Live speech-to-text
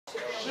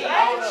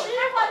吃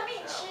what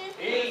mean 吃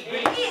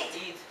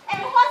Eat.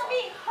 And what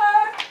mean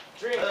her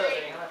Drink.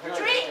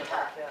 drink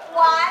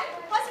玩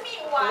what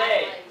mean 玩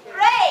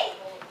play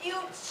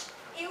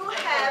you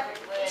have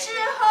吃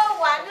喝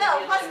玩乐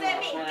what's that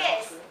mean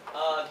guess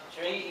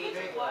Drink.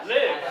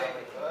 Live.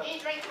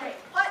 Eat drink play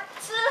what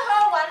吃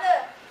喝玩乐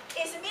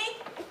is mean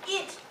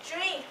eat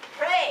drink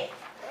play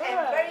and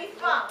very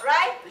fun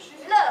right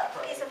love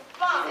is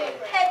fun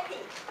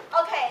happy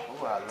okay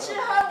吃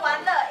喝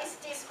玩乐 is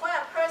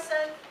describe a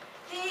person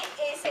he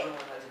is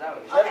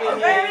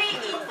very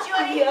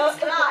enjoying his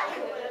life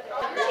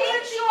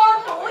听说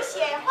读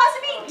写 what's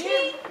mean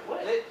听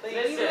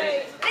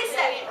Listen.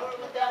 listen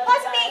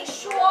what's mean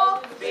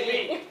说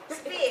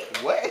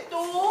speak What? 读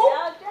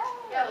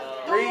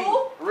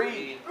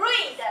Read.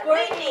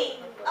 reading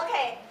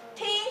okay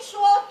听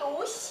说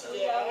读写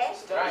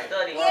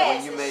Study.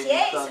 Yes, When you made写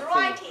me is something,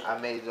 writing. I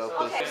made your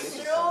Okay,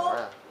 pussy through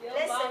around.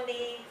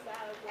 listening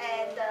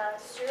and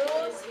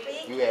through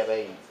speaking You have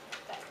AIDS.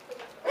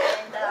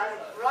 and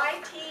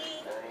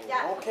writing.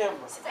 Yeah.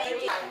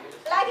 Speaking.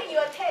 Like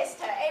your test,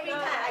 every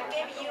time I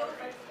give you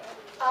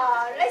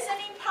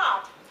listening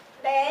part,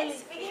 then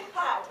speaking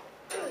part,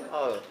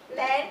 Oh.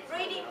 then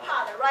reading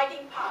part,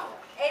 writing part.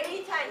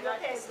 Every time your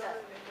test,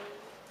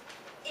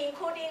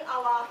 including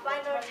our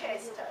final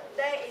test,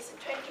 there is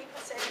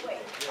 20%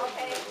 weight.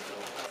 Okay.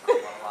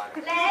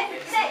 Then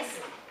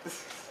next.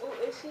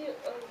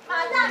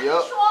 马上你说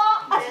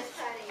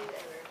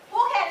Who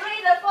can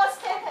read the first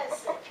sentence?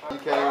 You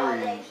can't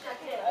read.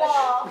 我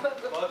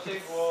我吃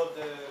过的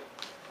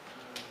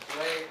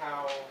最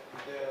好的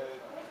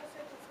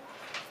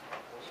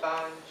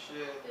饭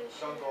是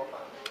中国饭。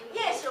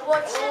 Yes， 我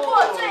吃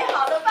过最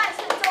好的饭是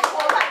中国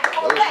饭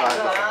Those times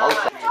are，correct。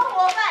 some 中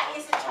国饭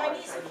is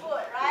Chinese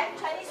food, right?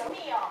 Chinese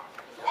meal.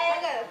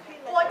 And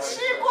我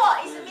吃过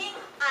is mean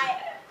I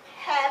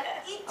have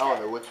I don't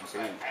know eaten. what you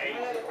said.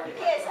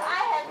 Yes, I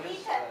have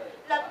eaten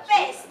the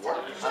best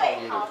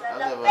最好的 the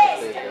never best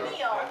said that.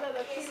 meal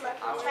is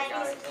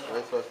Chinese meal.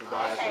 We're supposed to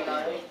buy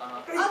Okay.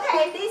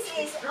 Okay, this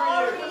is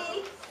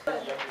already.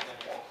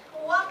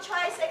 Who want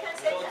try second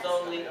sentence?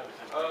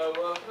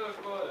 我喝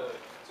过的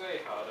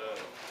最好的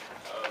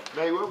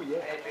May, where we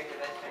at?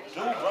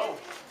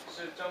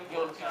 是中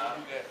国茶。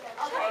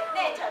 Okay,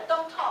 Nate,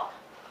 don't talk.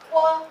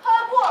 我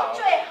喝过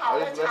最好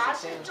的茶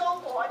是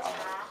中国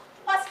茶。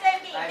What's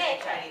that mean,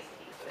 Nate?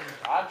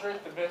 I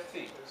drink the best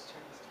tea.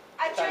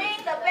 I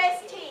drink the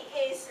best tea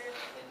is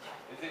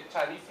Is it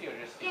Chinese tea or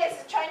just tea?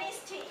 yes, Chinese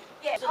tea.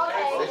 Yes. Did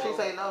Okay. she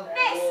say no?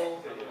 Next,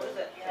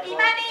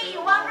 Imani,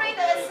 you want to read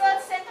the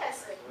third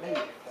sentence May,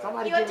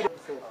 somebody You give me are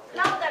the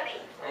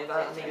loudly. I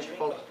need to get the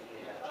focus.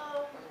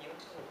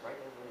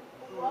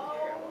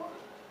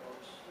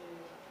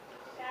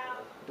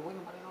 Do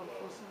anybody know the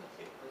full sentence?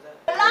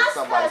 The last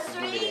Somebody can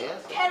give me three the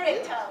answer.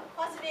 character.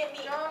 What's the mean?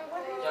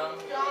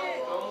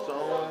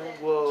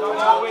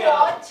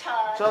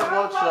 中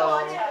国城。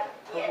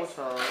Yes.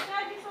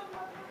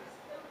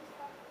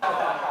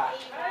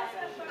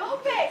 Go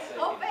back.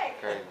 Go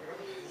back. Crazy.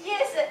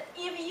 Yes.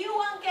 If you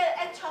want to get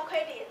extra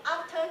credit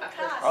after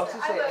class, Oh, she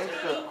I said will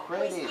extra be with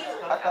credit. you.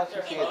 I thought she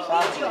said Individual.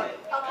 chocolate.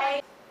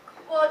 Okay.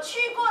 我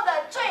去过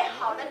的最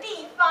好的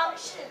地方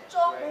是中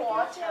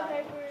国城。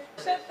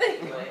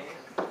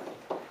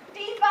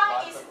地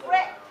方 is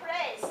great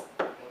place.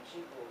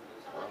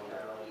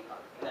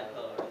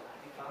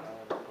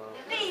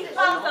 地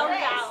方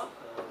place.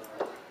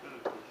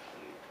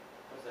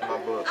 My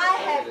book. I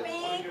have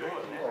been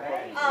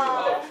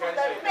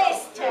the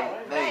best place.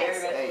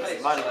 Hey,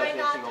 Money said she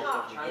gonna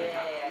put you in.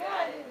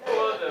 说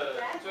的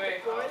最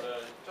好的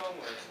中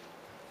文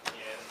也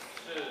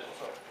是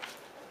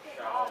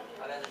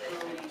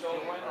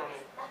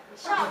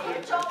少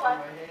年中文，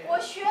我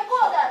学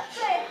过的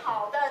最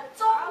好的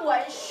中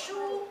文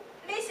书。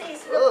This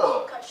is the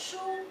book 书。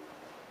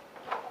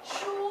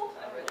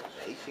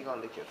 Hey, she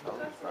gonna lick your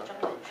toes, bro.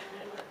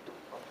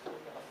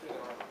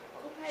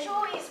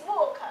 书 is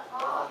book.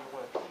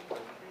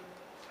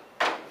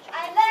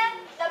 And then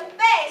the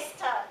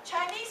best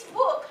Chinese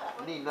book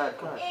Need nothing,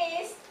 come on.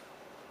 is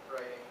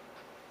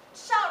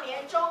少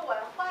年中文。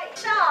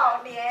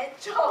少年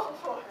中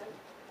文。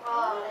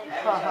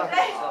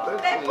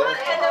They put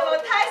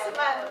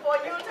advertisement for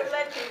you to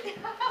learn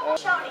it.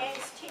 少年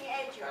is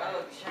teenager.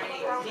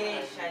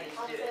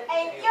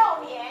 And 幼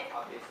年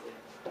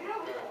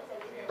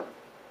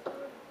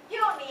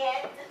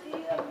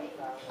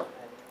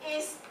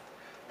is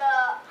the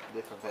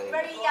Different page.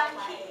 very young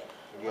kid,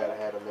 You gotta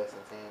have the less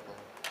than 10 thing.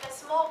 the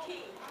small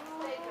kid.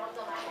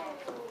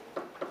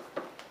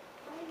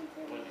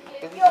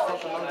 Is this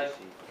sociology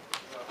sheet?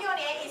 幼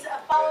年 is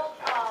about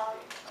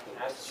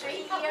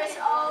 3 years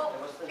old,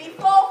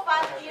 before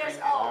 5 years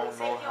I old. don't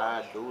know how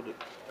I do it.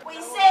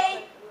 We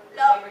say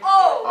the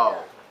old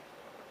Oh.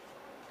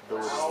 Do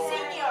it again.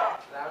 senior.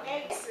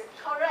 Yes,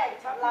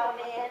 correct. 老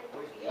年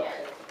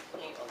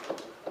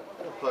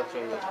Punch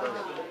in your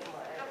stomach.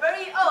 The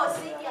very old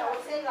senior, we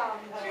say 老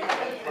年。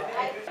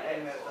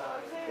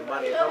 The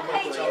money 你 is so 们可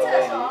以 much 去 in your 厕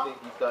head, 所 you，think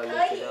you start 可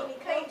looking 以， out. 你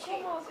可以去，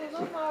不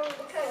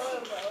客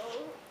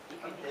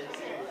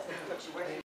气。